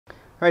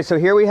All right, so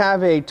here we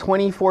have a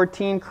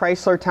 2014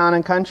 Chrysler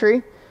Town &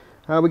 Country.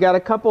 We got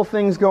a couple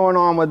things going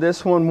on with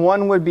this one.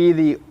 One would be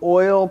the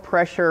oil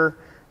pressure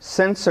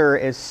sensor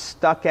is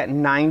stuck at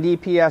 90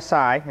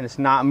 psi and it's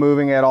not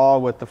moving at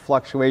all with the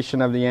fluctuation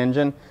of the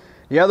engine.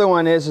 The other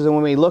one is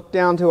when we look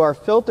down to our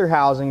filter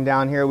housing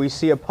down here, we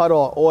see a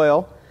puddle of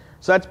oil.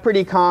 So that's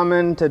pretty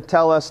common to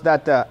tell us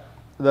that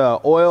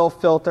the oil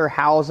filter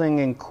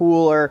housing and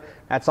cooler,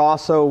 that's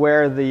also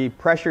where the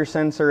pressure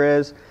sensor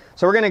is.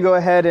 So we're going to go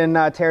ahead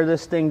and tear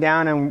this thing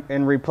down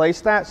and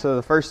replace that. So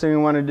the first thing we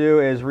want to do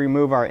is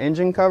remove our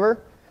engine cover.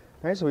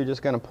 All right, so we're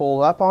just going to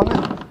pull up on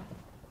it.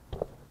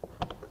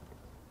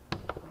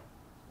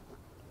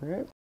 All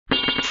right.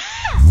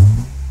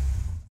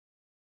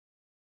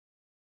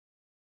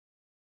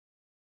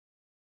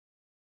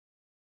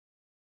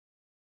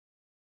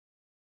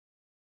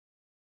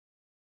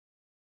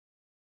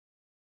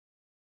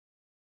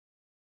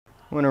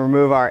 I'm going to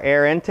remove our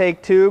air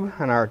intake tube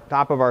and our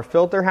top of our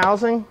filter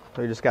housing.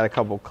 So we just got a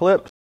couple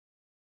clips.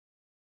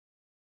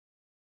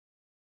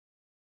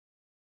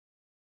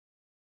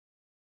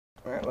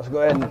 All right, let's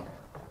go ahead and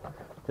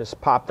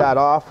just pop that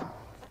off.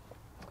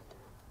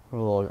 A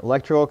little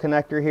electrical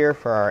connector here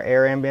for our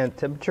air ambient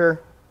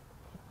temperature.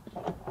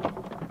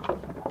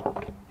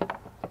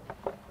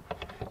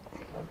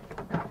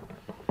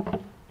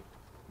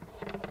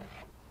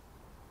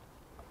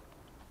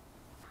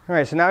 All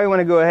right, so now we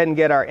want to go ahead and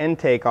get our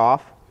intake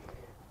off.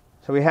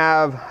 So we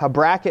have a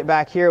bracket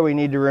back here we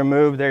need to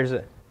remove. There's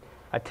a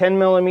 10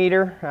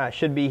 millimeter,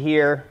 should be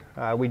here.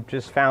 We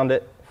just found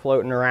it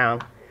floating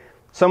around.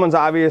 Someone's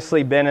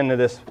obviously been into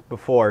this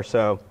before,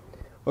 so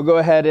we'll go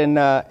ahead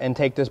and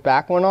take this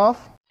back one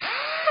off.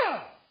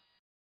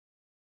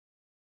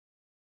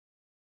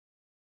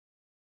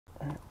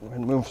 We'll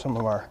move some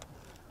of our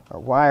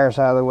wires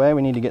out of the way.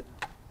 We need to get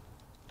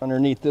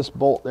underneath this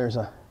bolt. There's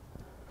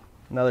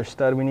another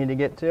stud we need to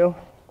get to.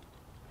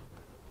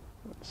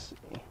 Let's see.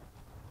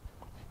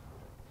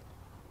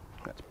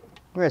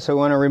 Okay, so we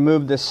want to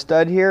remove this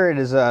stud here. It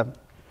is I'm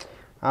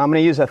going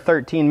to use a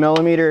 13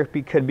 millimeter.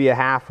 It could be a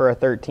half or a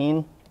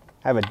 13.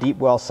 I have a deep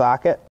well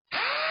socket.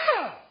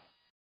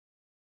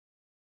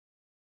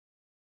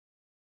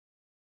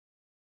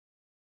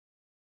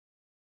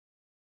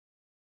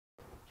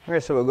 Okay,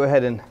 so we'll go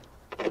ahead and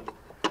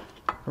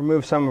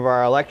remove some of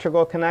our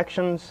electrical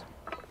connections.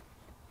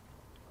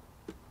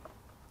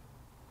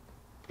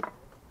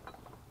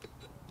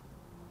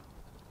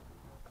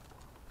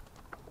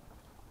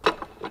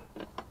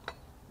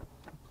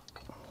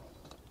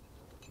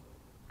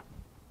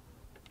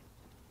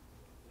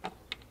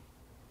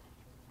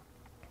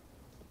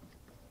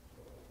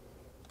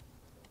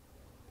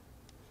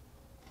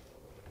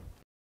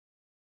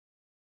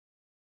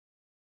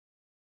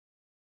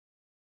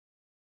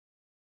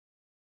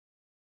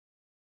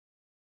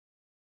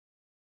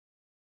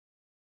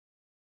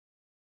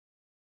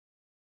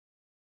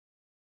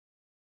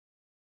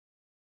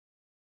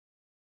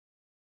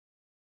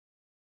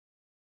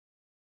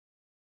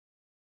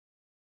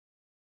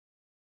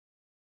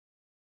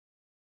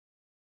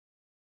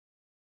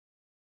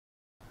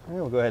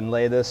 We'll go ahead and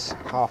lay this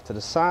off to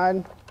the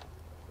side.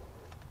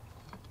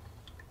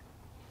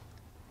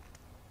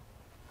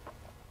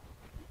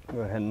 Go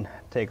ahead and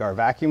take our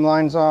vacuum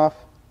lines off.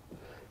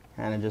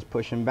 Kind of just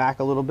push them back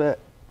a little bit.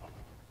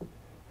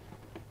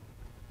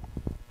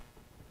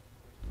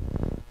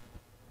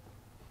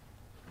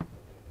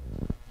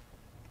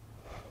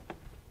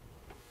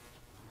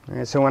 All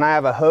right, so when I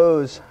have a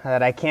hose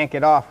that I can't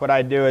get off, what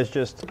I do is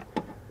just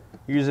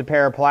use a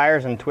pair of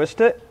pliers and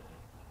twist it.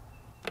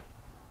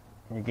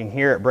 You can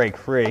hear it break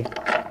free.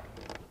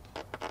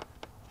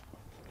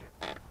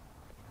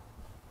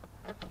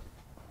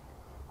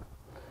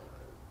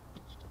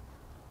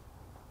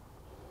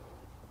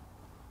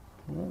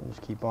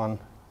 Just keep on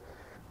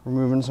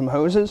removing some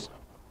hoses.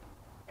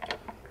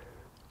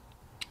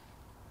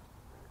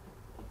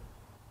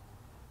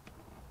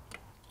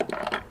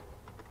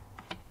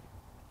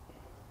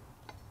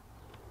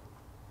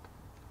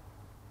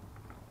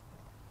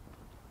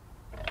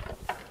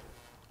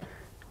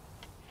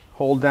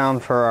 Hold down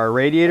for our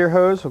radiator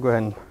hose. We'll go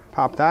ahead and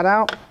pop that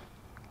out.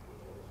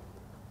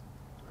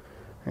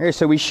 Okay,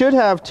 so we should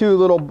have two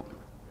little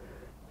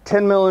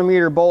 10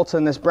 millimeter bolts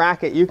in this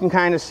bracket. You can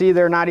kind of see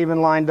they're not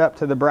even lined up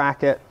to the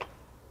bracket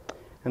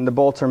and the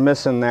bolts are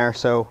missing there,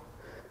 so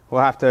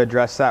we'll have to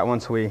address that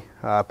once we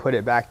put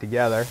it back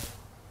together.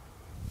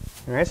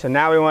 All right, so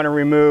now we want to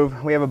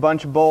remove, we have a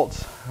bunch of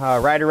bolts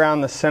right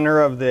around the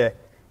center of the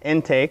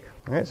intake.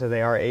 All right, so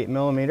they are 8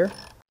 millimeter.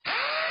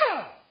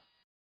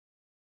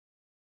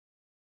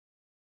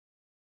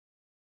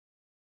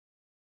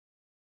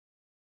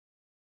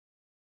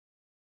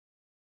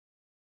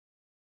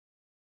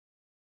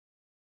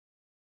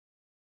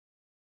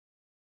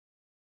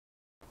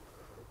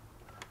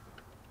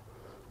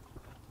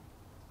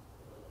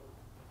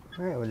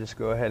 All right, we'll just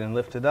go ahead and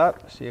lift it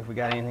up, see if we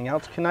got anything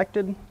else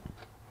connected.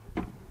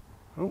 Oh,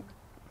 all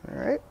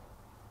right.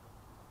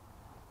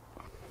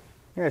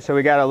 Yeah, so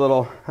we got a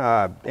little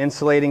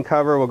insulating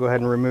cover. We'll go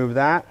ahead and remove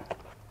that.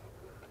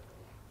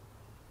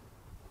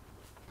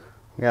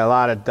 We got a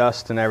lot of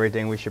dust and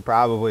everything. We should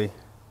probably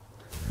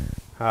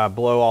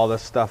blow all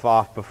this stuff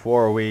off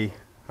before we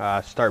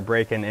start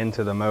breaking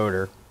into the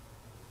motor.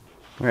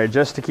 All right,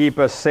 just to keep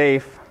us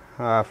safe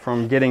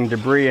from getting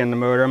debris in the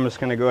motor, I'm just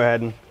going to go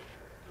ahead and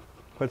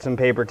put some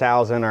paper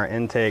towels in our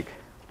intake.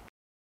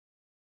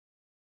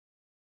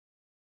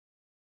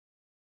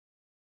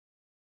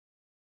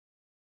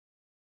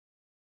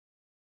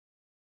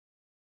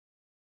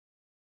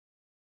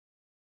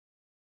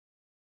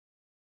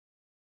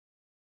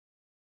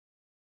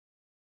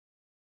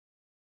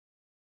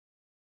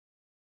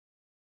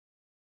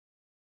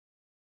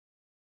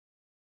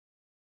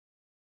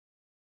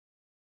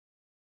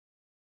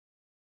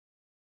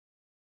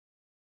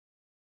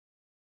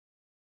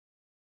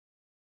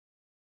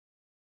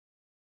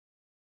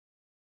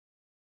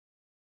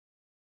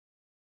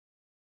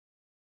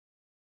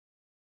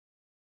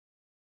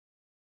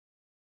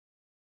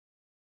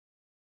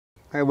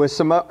 All right, with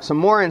some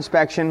more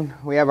inspection,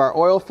 we have our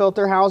oil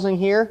filter housing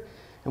here,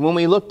 and when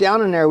we look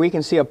down in there, we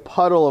can see a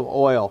puddle of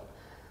oil.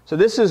 So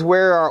this is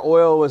where our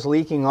oil was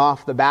leaking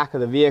off the back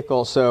of the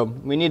vehicle, so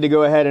we need to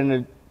go ahead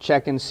and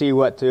check and see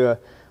what's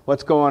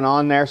going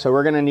on there. So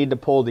we're going to need to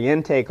pull the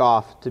intake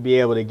off to be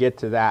able to get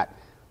to that,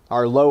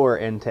 our lower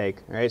intake.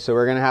 All right, so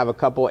we're going to have a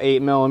couple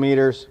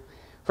 8mm.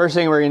 First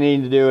thing we're going to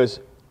need to do is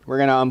we're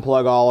going to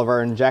unplug all of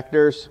our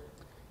injectors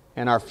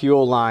and our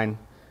fuel line,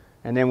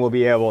 and then we'll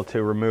be able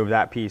to remove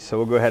that piece. So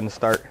we'll go ahead and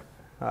start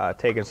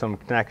taking some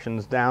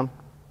connections down.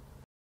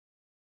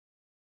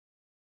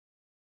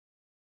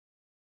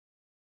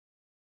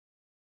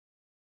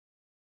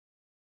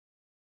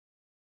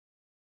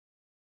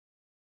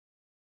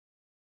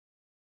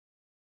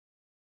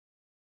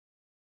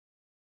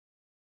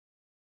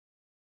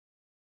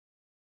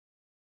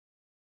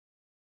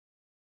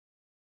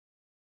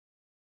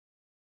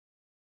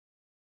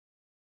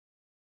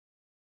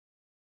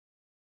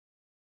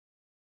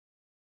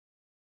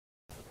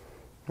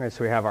 All right,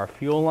 so we have our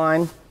fuel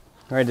line. All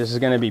right, this is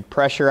going to be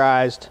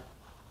pressurized.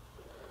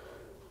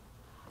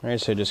 All right,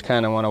 so just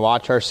kind of want to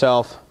watch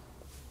ourselves.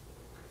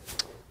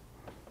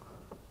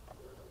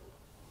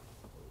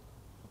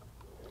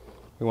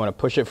 We want to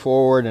push it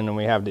forward, and then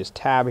we have this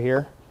tab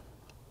here.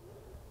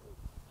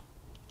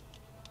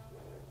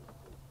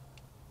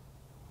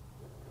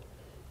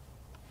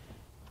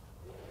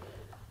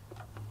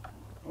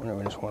 And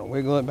we just want to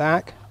wiggle it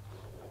back.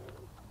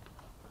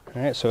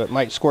 All right, so it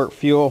might squirt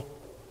fuel.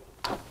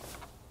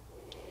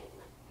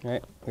 All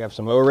right, we have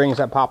some O-rings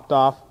that popped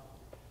off.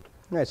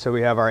 All right, so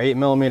we have our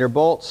 8mm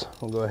bolts.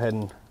 We'll go ahead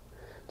and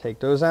take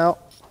those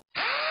out.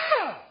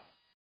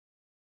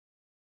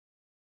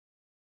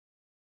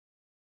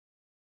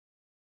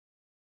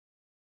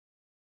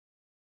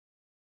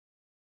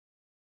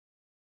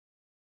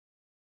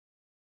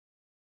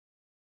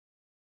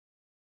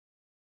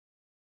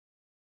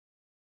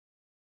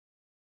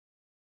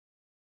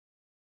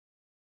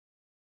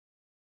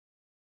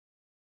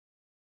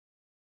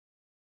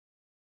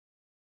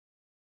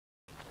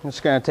 I'm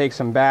just going to take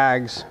some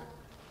bags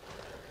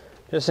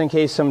just in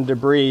case some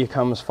debris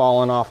comes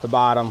falling off the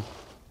bottom. I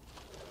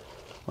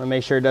want to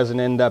make sure it doesn't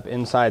end up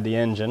inside the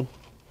engine.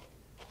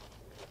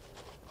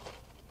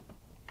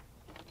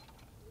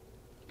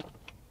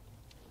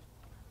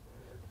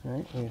 All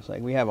right, looks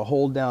like we have a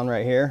hold down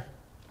right here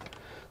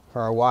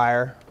for our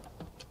wire.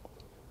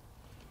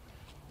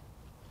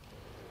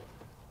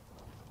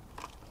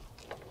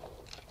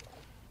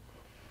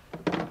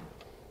 All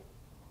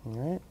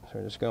right, so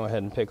we're just going to go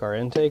ahead and pick our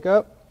intake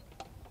up.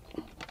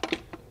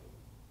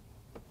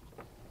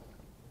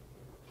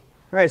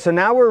 All right, so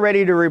now we're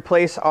ready to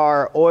replace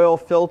our oil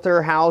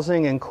filter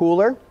housing and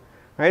cooler. All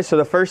right, so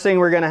the first thing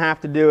we're going to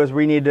have to do is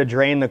we need to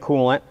drain the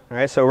coolant. All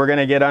right, so we're going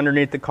to get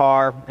underneath the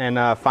car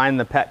and find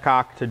the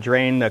petcock to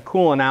drain the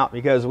coolant out,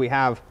 because we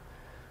have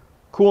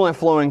coolant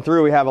flowing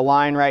through. We have a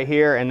line right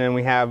here, and then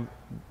we have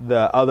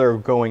the other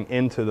going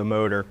into the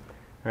motor.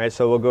 All right,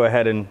 so we'll go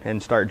ahead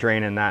and start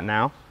draining that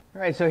now.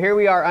 All right, so here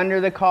we are under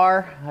the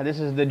car. This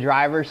is the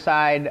driver's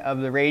side of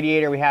the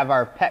radiator. We have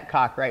our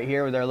petcock right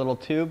here with our little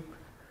tube.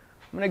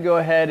 I'm going to go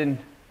ahead and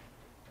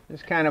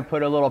just kind of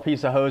put a little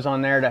piece of hose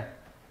on there to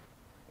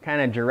kind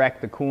of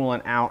direct the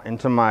coolant out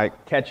into my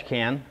catch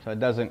can so it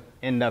doesn't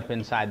end up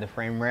inside the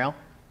frame rail.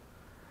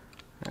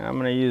 And I'm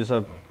going to use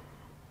a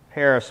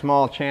pair of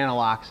small channel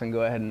locks and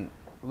go ahead and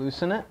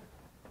loosen it.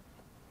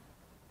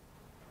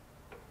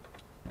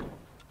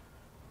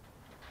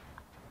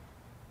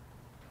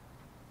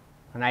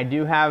 And I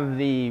do have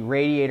the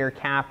radiator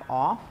cap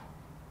off.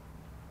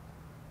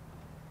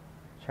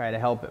 Try to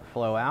help it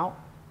flow out.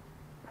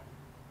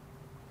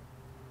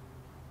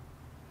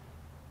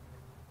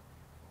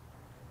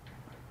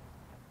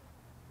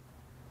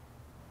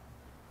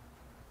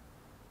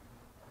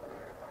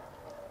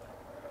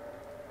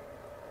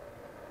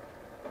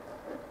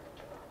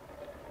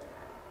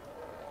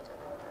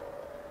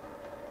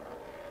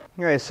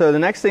 All right, so the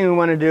next thing we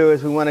want to do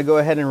is we want to go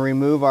ahead and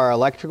remove our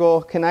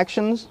electrical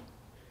connections.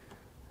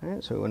 All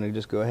right, so we want to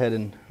just go ahead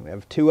and we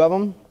have two of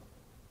them.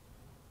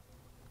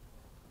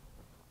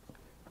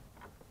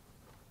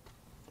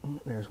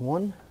 There's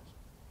one.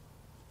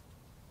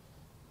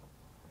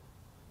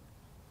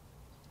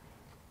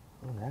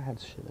 that had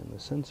shit in the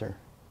sensor.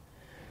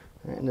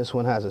 All right, and this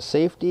one has a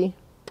safety.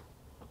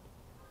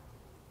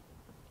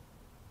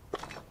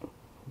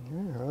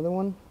 Our other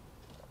one.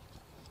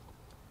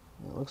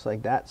 It looks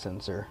like that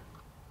sensor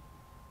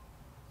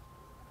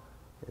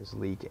is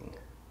leaking.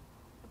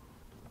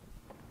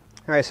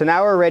 All right, so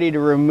now we're ready to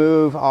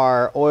remove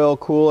our oil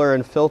cooler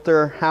and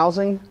filter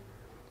housing. All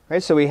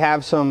right, so we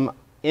have some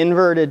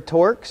inverted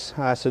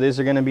Torx. So these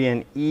are going to be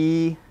an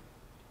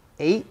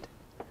E8.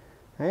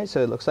 All right,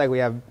 so it looks like we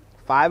have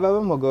 5 of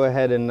them. We'll go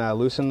ahead and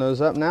loosen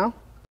those up now.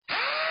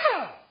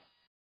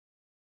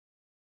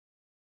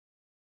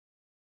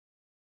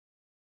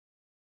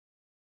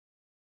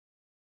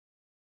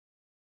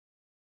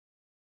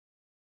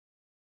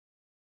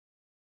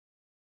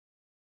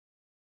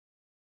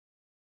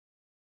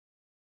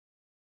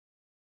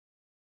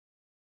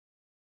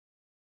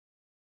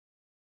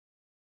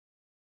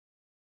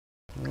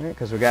 All right,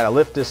 because we got to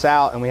lift this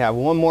out, and we have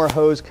one more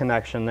hose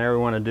connection there we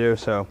want to do,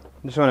 so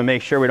just want to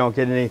make sure we don't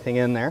get anything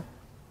in there.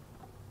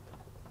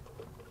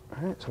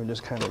 All right, so we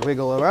just kind of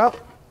wiggle it out.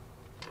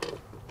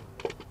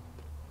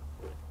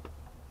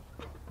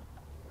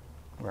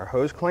 Our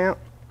hose clamp.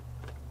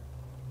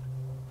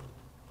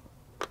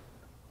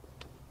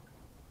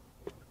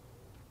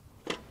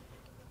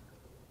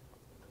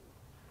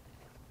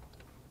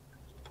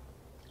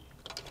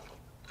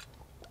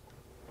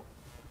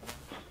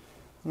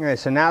 All right,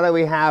 so now that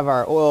we have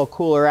our oil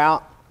cooler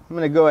out, I'm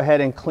going to go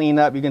ahead and clean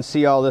up. You can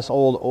see all this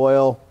old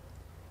oil.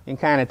 You can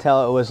kind of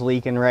tell it was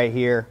leaking right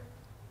here.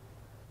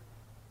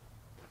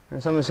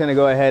 And so I'm just going to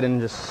go ahead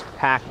and just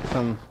pack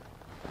some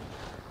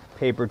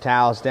paper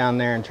towels down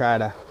there and try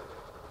to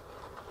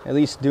at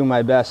least do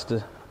my best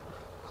to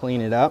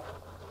clean it up.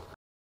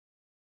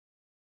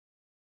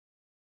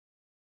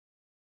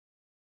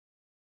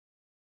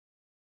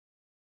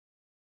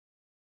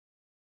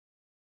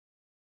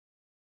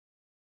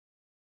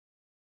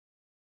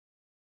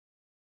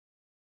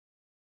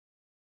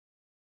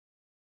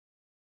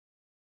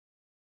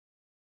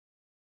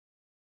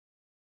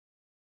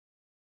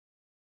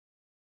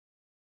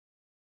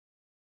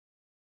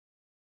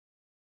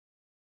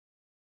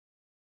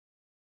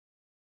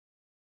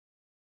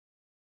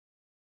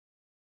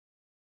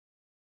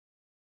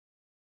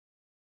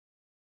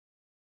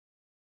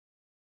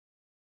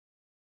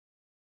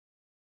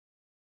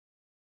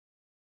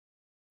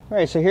 All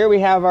right, so here we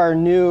have our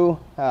new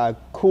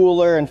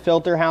cooler and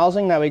filter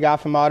housing that we got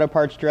from Auto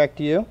Parts Direct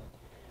to You. All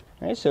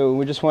right, so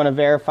we just want to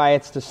verify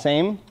it's the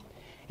same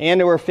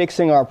and that we're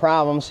fixing our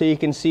problem. So you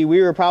can see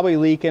we were probably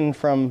leaking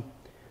from,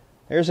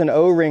 there's an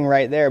O-ring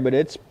right there, but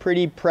it's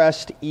pretty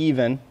pressed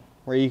even,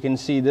 where you can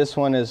see this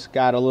one has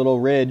got a little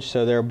ridge,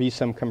 so there'll be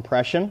some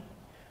compression.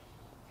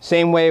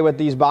 Same way with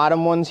these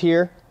bottom ones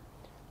here,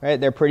 right?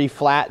 They're pretty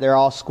flat, they're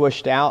all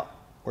squished out,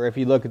 where if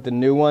you look at the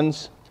new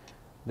ones,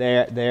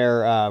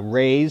 they're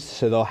raised,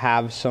 so they'll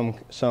have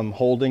some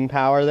holding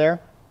power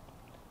there.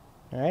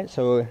 All right,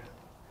 so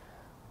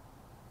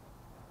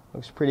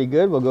looks pretty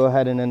good. We'll go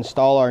ahead and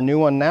install our new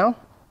one now.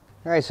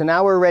 All right, so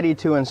now we're ready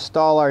to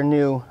install our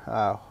new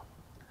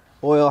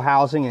oil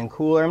housing and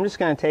cooler. I'm just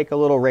going to take a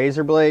little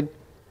razor blade.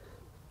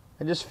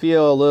 I just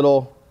feel a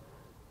little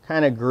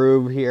kind of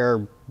groove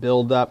here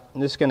build up.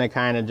 I'm just going to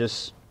kind of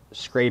just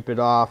scrape it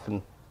off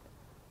and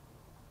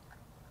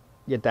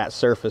get that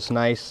surface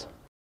nice.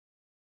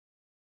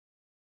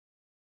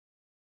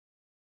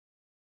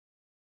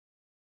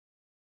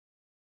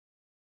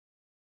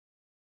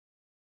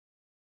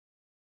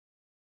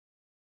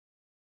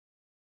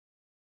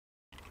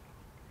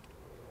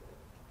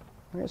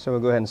 All right, so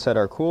we'll go ahead and set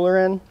our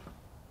cooler in.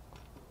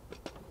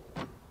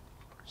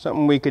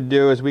 Something we could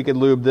do is we could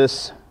lube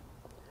this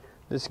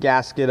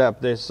gasket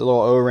up, this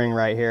little O-ring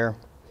right here,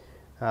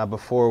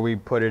 before we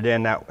put it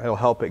in. That'll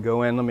help it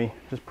go in. Let me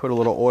just put a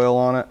little oil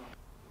on it.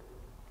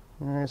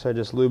 All right, so I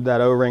just lube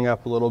that O-ring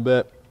up a little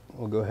bit.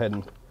 We'll go ahead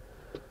and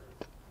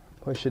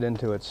push it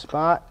into its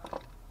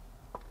spot.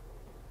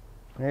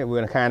 All right, we're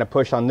going to kind of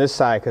push on this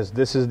side because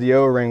this is the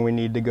O-ring we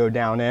need to go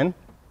down in.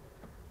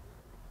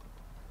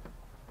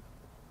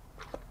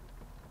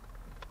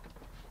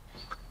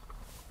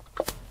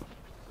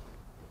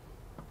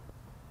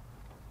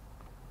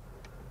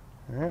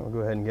 All right, we'll go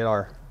ahead and get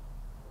our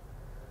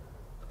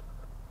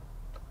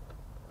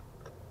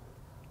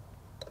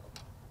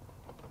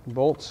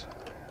bolts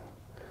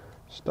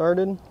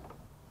started.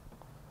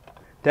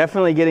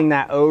 Definitely getting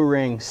that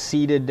O-ring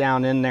seated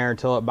down in there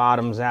until it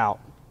bottoms out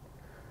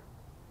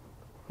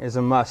is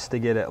a must to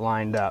get it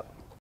lined up.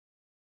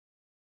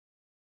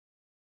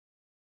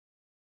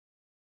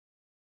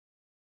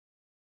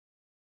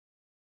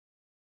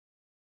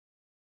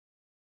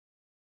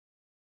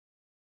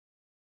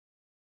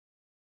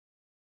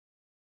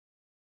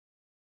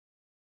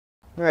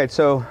 All right,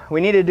 so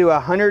we need to do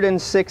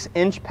 106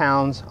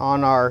 inch-pounds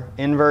on our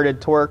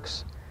inverted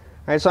Torx. All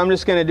right, so I'm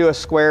just going to do a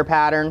square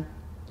pattern,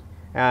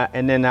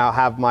 and then I'll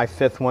have my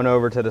 5th one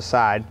over to the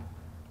side.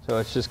 So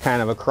it's just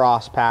kind of a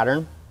cross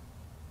pattern.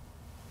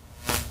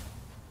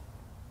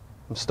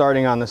 I'm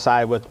starting on the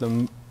side with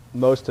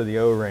most of the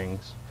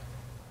O-rings.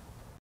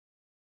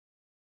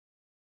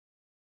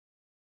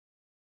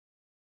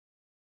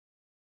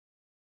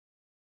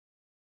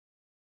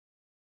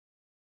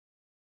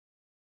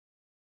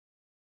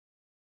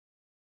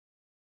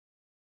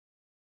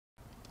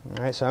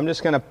 All right, so I'm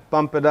just going to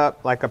bump it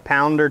up like a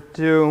pound or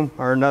two,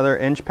 or another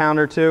inch pound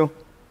or two,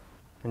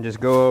 and just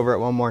go over it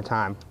one more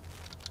time.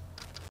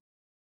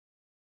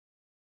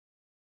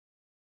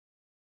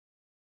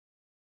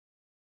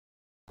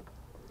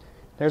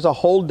 There's a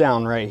hold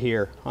down right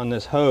here on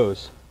this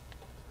hose.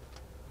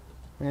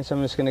 And so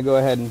I'm just going to go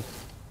ahead and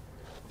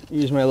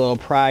use my little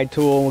pry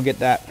tool. We'll get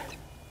that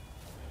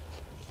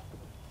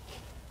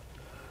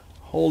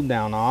hold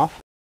down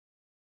off.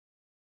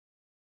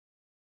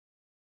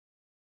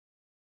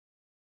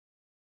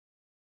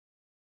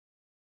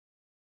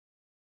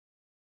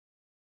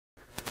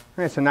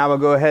 All right, so now we'll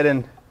go ahead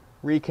and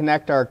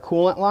reconnect our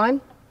coolant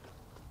line.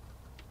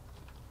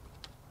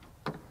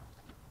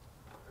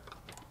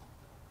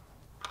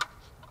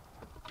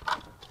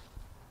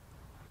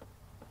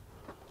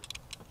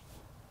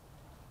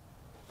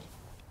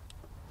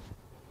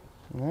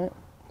 All right,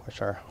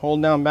 push our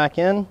hold down back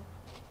in.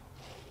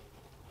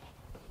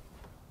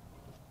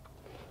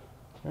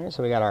 All right,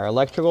 so we got our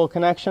electrical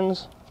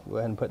connections. Go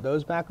ahead and put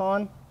those back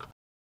on.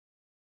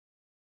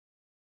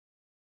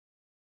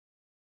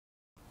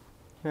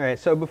 All right,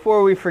 so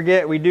before we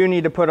forget, we do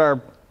need to put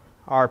our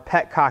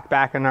petcock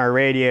back in our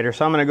radiator.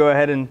 So I'm going to go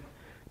ahead and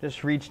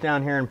just reach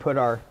down here and put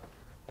our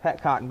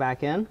petcock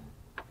back in.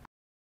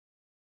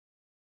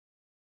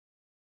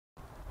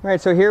 All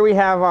right, so here we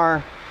have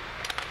our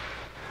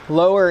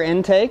lower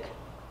intake.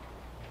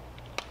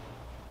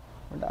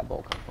 Where'd that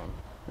bolt come from?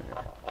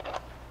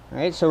 All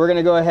right, so we're going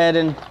to go ahead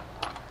and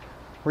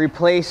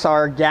replace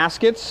our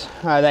gaskets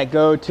that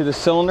go to the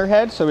cylinder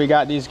head. So we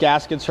got these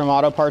gaskets from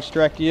Auto Parts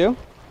Direct U.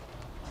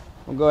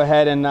 We'll go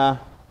ahead and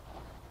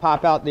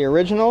pop out the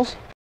originals.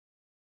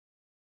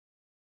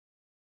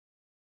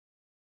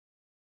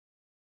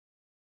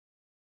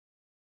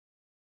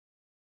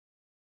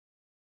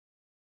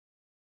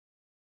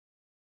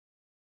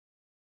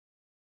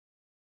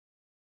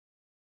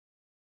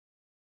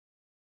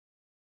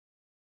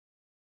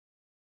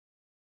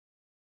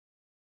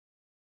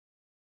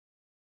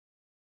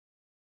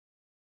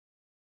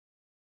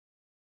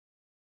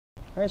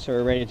 All right, so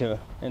we're ready to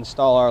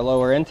install our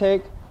lower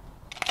intake.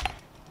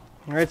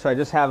 All right, so I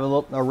just have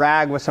a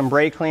rag with some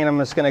brake clean. I'm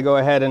just going to go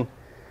ahead and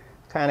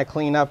kind of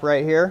clean up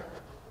right here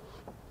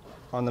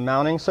on the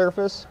mounting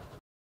surface.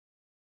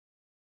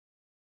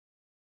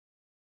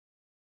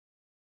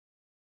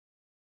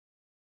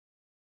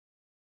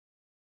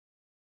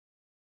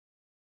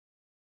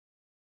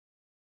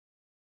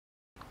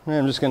 And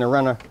I'm just going to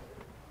run a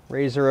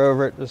razor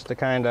over it just to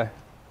kind of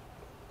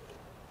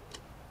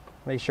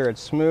make sure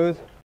it's smooth.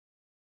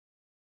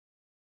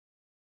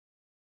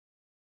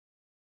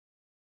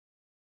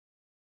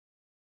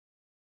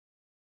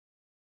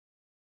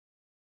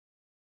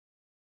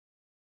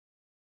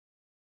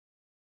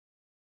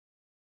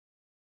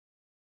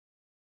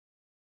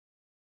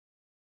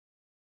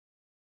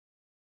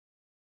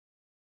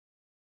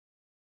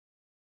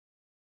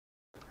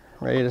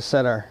 Ready to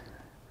set our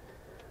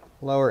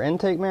lower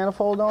intake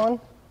manifold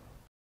on.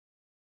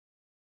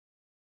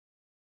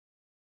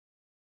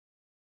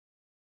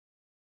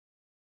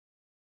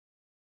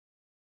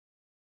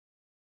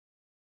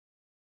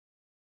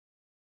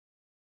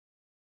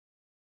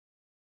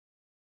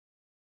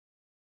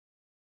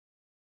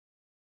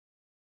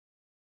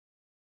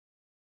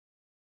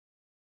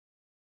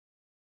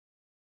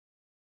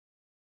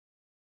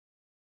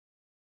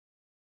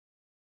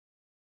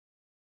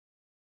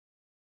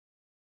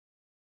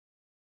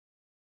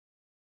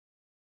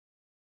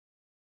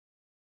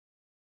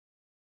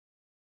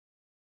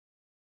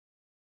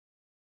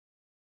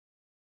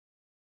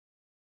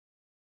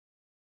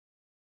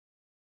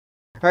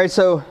 All right,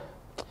 so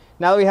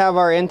now that we have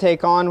our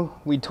intake on,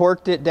 we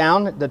torqued it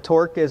down. The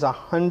torque is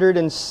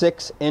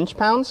 106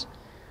 inch-pounds.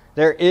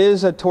 There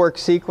is a torque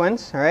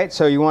sequence, all right?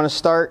 So you want to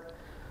start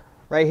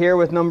right here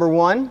with number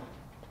 1.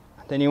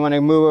 Then you want to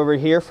move over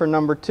here for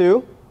number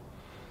 2.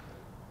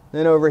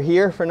 Then over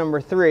here for number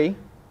 3,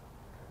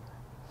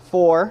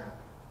 4,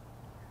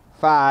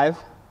 5,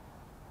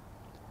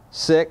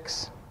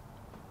 6,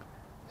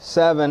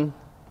 7,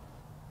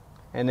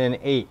 and then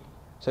 8.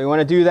 So you want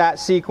to do that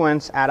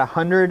sequence at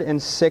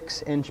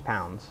 106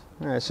 inch-pounds.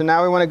 All right, so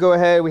now we want to go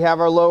ahead, we have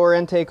our lower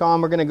intake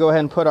on, we're going to go ahead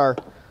and put our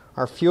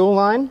fuel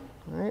line.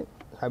 All right,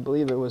 I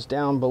believe it was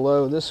down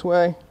below this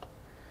way.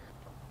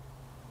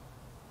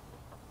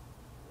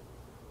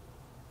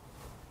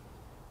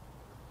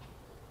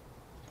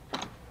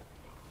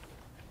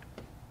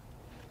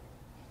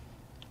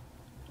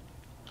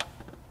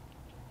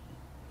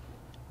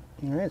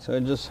 All right, so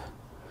so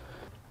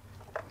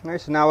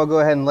now we'll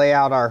go ahead and lay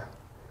out our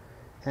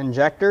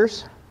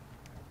injectors.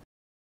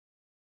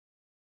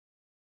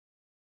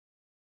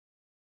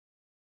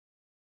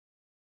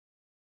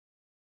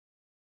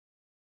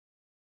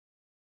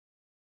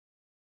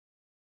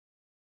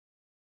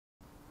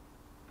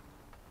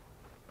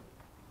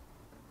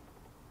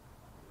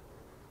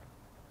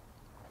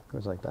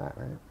 Goes like that,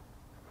 right?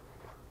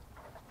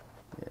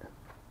 Yeah.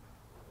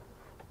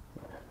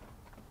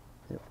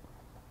 Yep.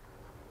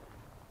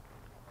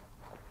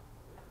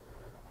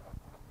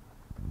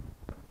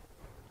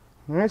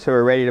 All right, so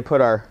we're ready to put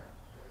our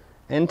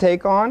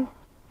intake on.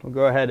 We'll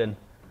go ahead and,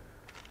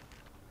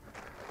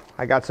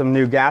 I got some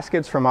new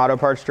gaskets from Auto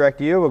Parts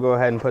Direct U. We'll go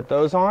ahead and put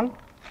those on.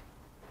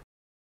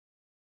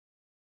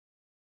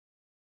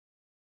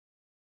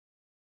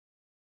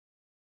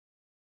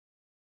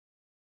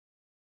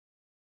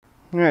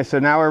 All right, so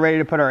now we're ready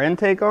to put our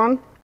intake on.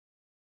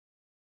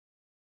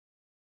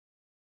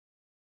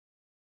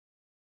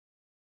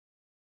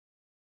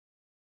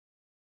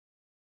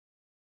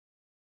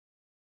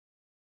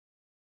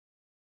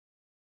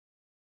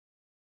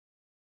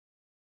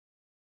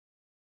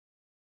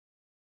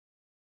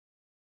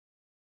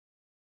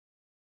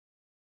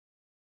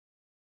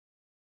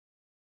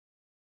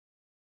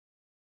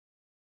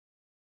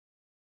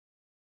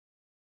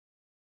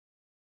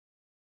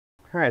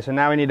 All right, so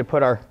now we need to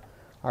put our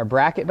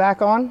bracket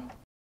back on.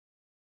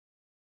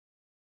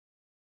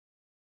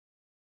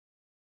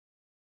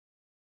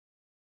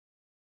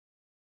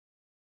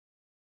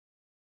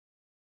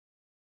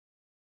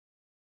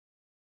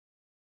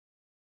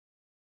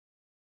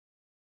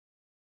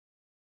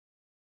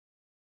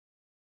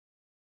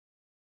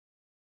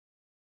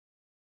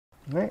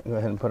 All right, go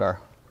ahead and put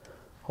our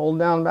hold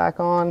down back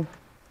on,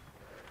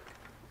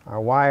 our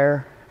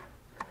wire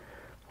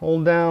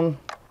hold down.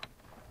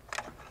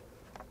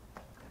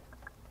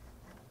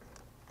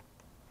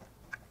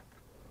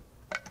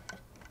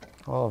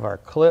 All of our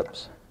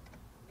clips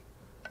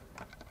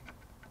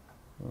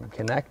and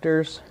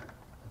connectors.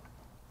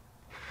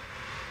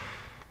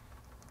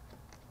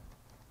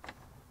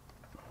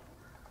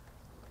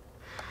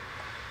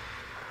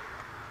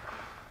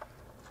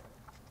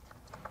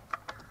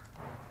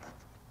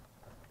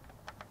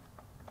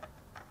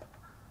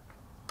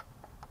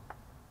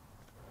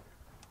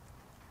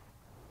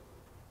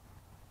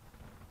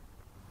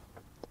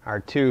 Our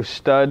two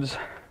studs.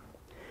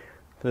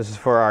 This is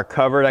for our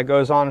cover that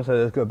goes on, so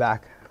let's go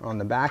back on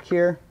the back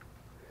here,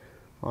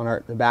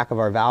 on the back of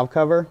our valve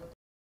cover.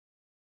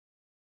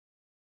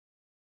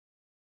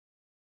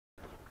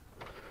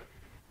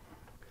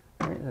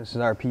 All right, this is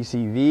our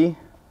PCV. I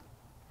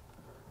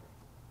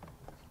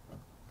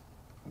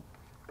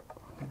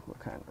think we'll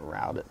kind of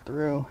route it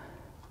through.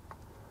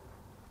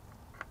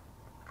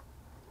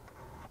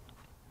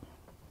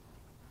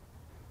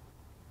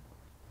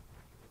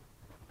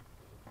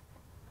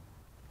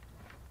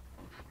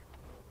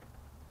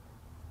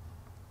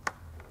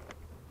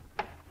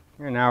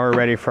 And now we're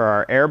ready for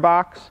our air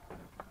box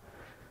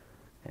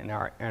and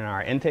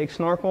our intake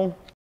snorkel.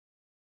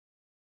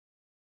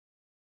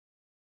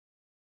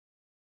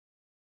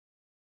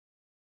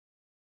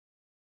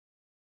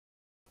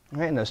 All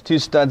right, and those two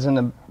studs in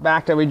the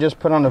back that we just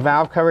put on the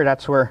valve cover,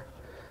 that's where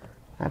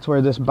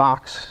this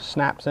box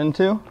snaps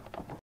into. All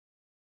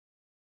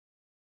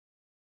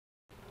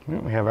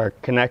right, we have our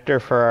connector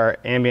for our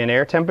ambient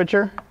air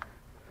temperature,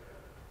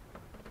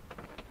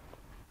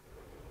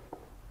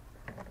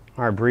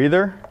 our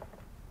breather,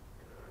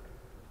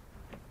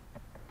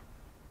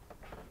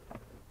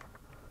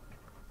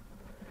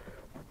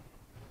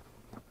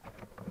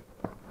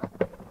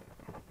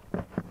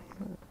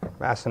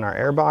 fasten our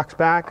air box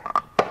back.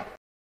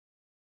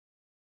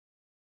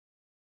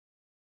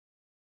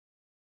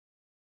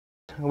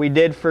 We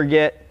did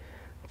forget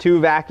two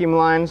vacuum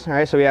lines, all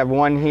right, so we have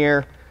one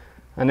here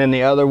and then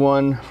the other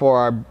one for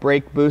our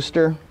brake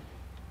booster.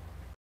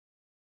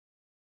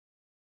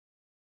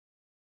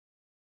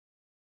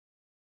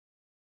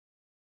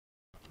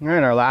 All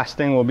right, our last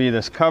thing will be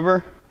this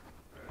cover.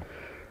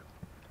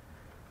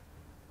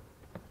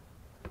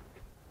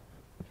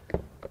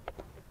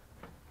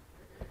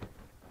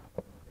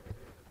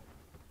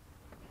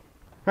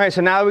 All right,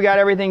 so now that we got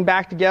everything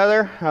back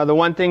together, the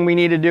one thing we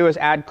need to do is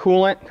add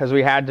coolant, because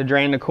we had to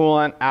drain the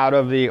coolant out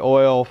of the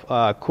oil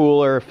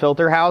cooler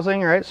filter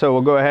housing. All right, so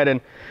we'll go ahead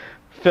and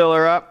fill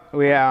her up.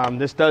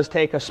 This does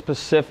take a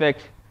specific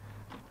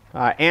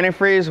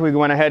antifreeze. We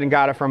went ahead and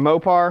got it from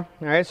Mopar.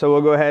 All right, so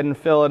we'll go ahead and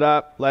fill it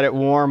up, let it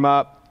warm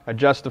up,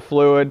 adjust the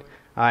fluid,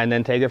 and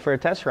then take it for a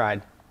test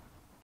ride.